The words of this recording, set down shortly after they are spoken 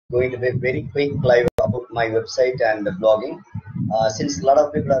going to be a very quick live about my website and the blogging. Since a lot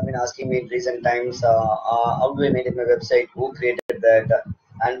of people have been asking me in recent times, how do I maintain my website, who created that,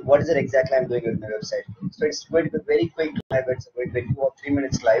 and what is it exactly I'm doing with my website. So it's going to be very quick live. It's going to be 2 or 3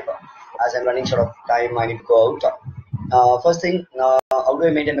 minutes live. As I'm running short of time, I need to go out. First thing, how do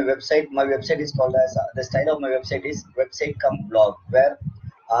I maintain my website? My website is called as, the style of my website is website cum blog, where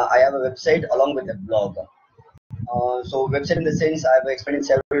I have a website along with a blog. So website in the sense I have explained in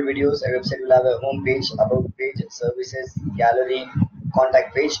several videos. A website will have a home page, about page, services, gallery,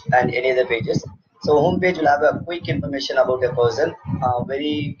 contact page, and any other pages. So home page will have a quick information about a person,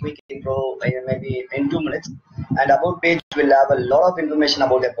 very quick intro, maybe in 2 minutes. And about page will have a lot of information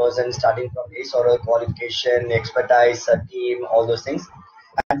about a person, starting from his or her qualification, expertise, team, all those things.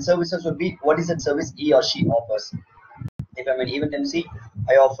 And services would be what is that service he or she offers. If I'm an event MC,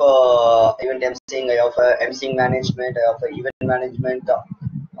 I offer event emceeing, I offer emceeing management, I offer event management,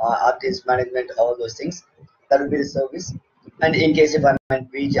 artist management, all those things. That will be the service. And in case if I'm a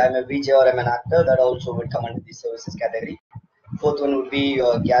VJ or I'm an actor, that also would come under the services category. Fourth one would be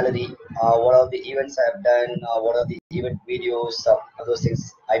gallery. What are the events I have done? What are the event videos? Those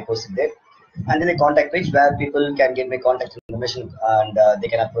things I posted there. And then a contact page where people can get my contact information and they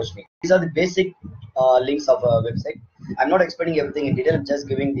can approach me. These are the basic links of a website. I'm not explaining everything in detail. I'm just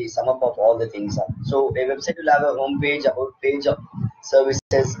giving the sum up of all the things. So a website will have a home page, about page,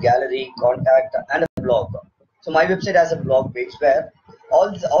 services, gallery, contact, and a blog. So my website has a blog page where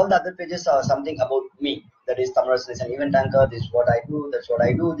all the other pages are something about me. That is, Thamizharasan is an event anchor. This is what I do. That's what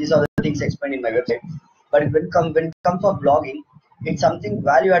I do. These are the things explained in my website. But when it come for blogging, it's something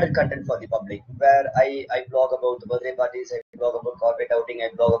value-added content for the public, where I blog about the birthday parties, I blog about corporate outing,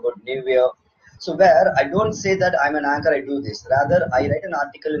 I blog about New Year. So where I don't say that I'm an anchor, I do this. Rather, I write an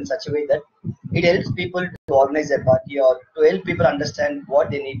article in such a way that it helps people to organize their party or to help people understand what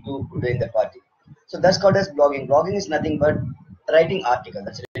they need to do in the party. So that's called as blogging. Blogging is nothing but writing article.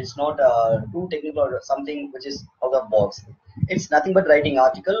 That's it. It's not too technical or something which is out of box. It's nothing but writing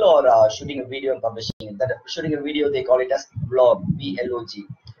article or shooting a video and publishing it. That shooting a video, they call it as blog, B-L-O-G.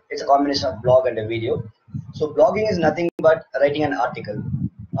 It's a combination of blog and a video. So blogging is nothing but writing an article.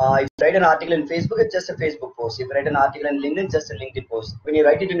 If you write an article in Facebook, it's just a Facebook post. If you write an article in LinkedIn, it's just a LinkedIn post. When you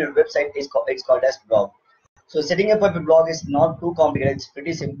write it in your website, it's called as blog. So setting up a blog is not too complicated. It's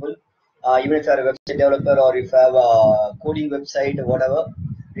pretty simple. Even if you are a website developer or if you have a coding website or whatever,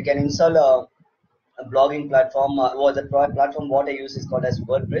 you can install a blogging platform. The platform what I use is called as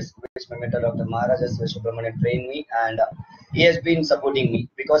WordPress, which my mentor Dr. Managers trained me, and he has been supporting me,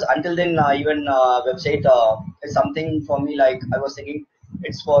 because until then even website is something for me, like I was thinking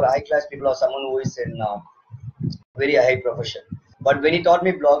it's for high class people or someone who is in very high profession. But when he taught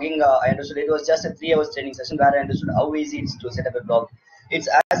me blogging, I understood it was just a 3 hours training session where I understood how easy it is to set up a blog. It's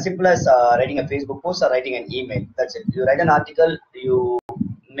as simple as writing a Facebook post or writing an email. That's it. You write an article, you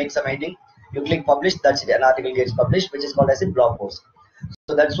make some editing, you click publish, that's it. An article gets published, which is called as a blog post.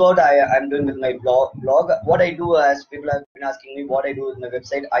 So that's what I'm doing with my blog. What I do, as people have been asking me what I do with my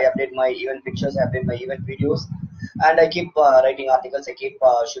website, I update my event pictures, I update my event videos, and I keep writing articles, I keep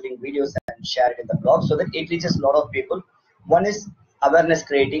shooting videos and share it in the blog so that it reaches a lot of people. One is awareness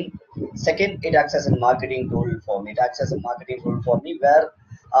creating. Second, it acts as a marketing tool for me. Where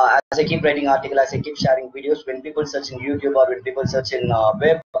as I keep writing articles, as I keep sharing videos, when people search in YouTube or when people search in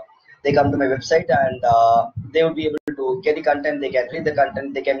web, they come to my website and they will be able to get the content, they can read the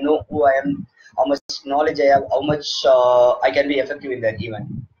content, they can know who I am, how much knowledge I have, how much I can be effective in that event.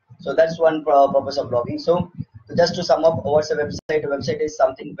 So that's one purpose of blogging. So just to sum up, what's a website? A website is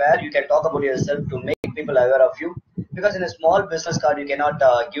something where you can talk about yourself to make people aware of you. Because in a small business card, you cannot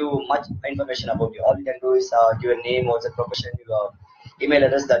give much information about you. All you can do is give a name, what's the profession, your email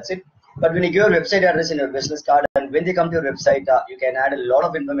address, that's it. But when you give your website address in your business card, and when they come to your website, you can add a lot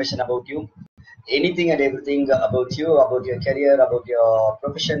of information about you, anything and everything about you, about your career, about your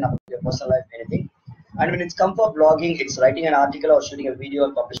profession, about your personal life, anything. And when it's come for blogging, it's writing an article or shooting a video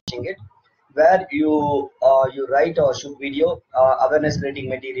and publishing it, where you write or shoot video, awareness creating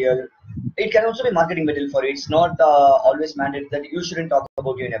material. It can also be marketing material for it. It's not always mandated that you shouldn't talk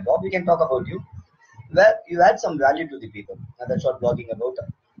about you in a blog. We can talk about you, where you add some value to the people, and that's what blogging about.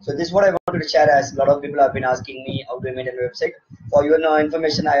 So this is what I wanted to share, as a lot of people have been asking me how to maintain a website. For your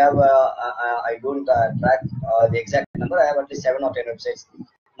information, I have I don't track the exact number. I have at least 7 or 10 websites.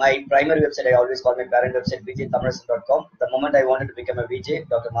 My primary website, I always call my parent website, Vijay.com. The moment I wanted to become a VJ,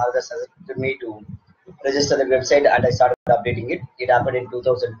 Dr. Managers suggested me to register the website, and I started updating it. It happened in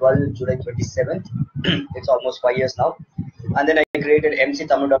 2012, July 27th. It's almost 5 years now. And then I created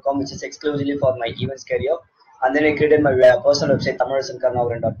mctamil.com, which is exclusively for my events career. And then I created my personal website,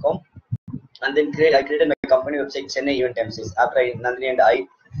 Thamizharasan.com. And then I created my company website, Chennai Emcees. After Nandhini and I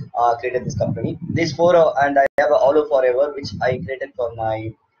created this company. These four, and I have All Forever, which I created for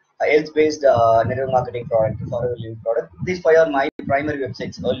my health-based network marketing product, forever living product. These five are my primary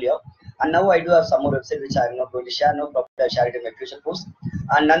websites earlier. And now I do have some more websites which I am not going to share. No problem, I'll share it in my future posts.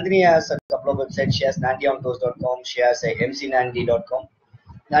 And Nandhini has a couple of websites. She has nandiontoast.com. She has mcnandy.com.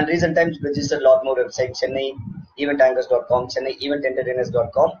 And recent times registered a lot more websites, Chennai eventanchors.com, Chennai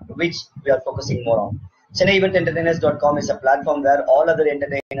evententertainers.com, which we are focusing more on. Chennai evententertainers.com is a platform where all other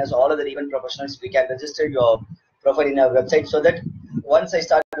entertainers, all other event professionals, we can register your profile in our website, so that once I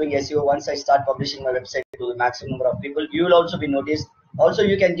start doing SEO, once I start publishing my website to the maximum number of people, you will also be noticed. Also,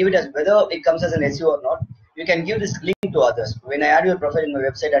 you can give it as, whether it comes as an SEO or not, you can give this link to others. When I add your profile in my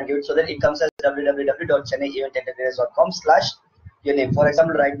website and give it, so that it comes as www.chennaievententertainers.com/your name. For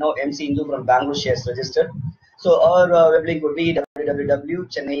example, right now, MC Indu from Bangalore, she has registered. So our web link would be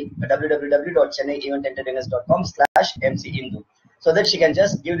www.chennaievententertainers.com/MC Indu. So that she can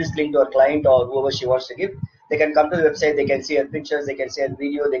just give this link to her client or whoever she wants to give. They can come to the website, they can see her pictures, they can see her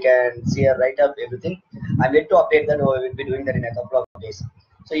video, they can see her write-up, everything. I'm yet to update that, or I will be doing that in a couple of days.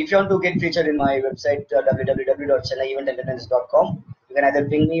 So if you want to get featured in my website, www.chennaievententerdtainers.com, you can either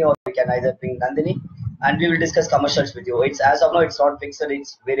ping me or you can either ping Nandhini, and we will discuss commercials with you. It's, as of now, it's not fixed,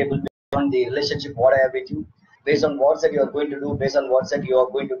 it's variable based on the relationship what I have with you, based on what's that you are going to do, based on what's that you are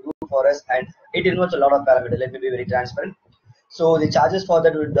going to do for us, and it involves a lot of parameters. Let me be very transparent. So the charges for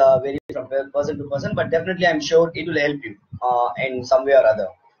that would vary from person to person, but definitely I'm sure it will help you in some way or other.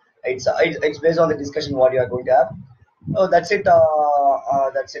 It's based on the discussion what you are going to have. Oh, that's it.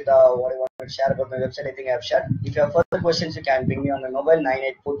 That's it. What I want to share about my website, I think I have shared. If you have further questions, you can ping me on my mobile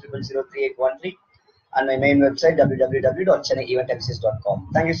 984003813 and my main website www.chennaieventmcs.com.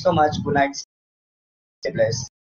 Thank you so much. Good night. Stay blessed.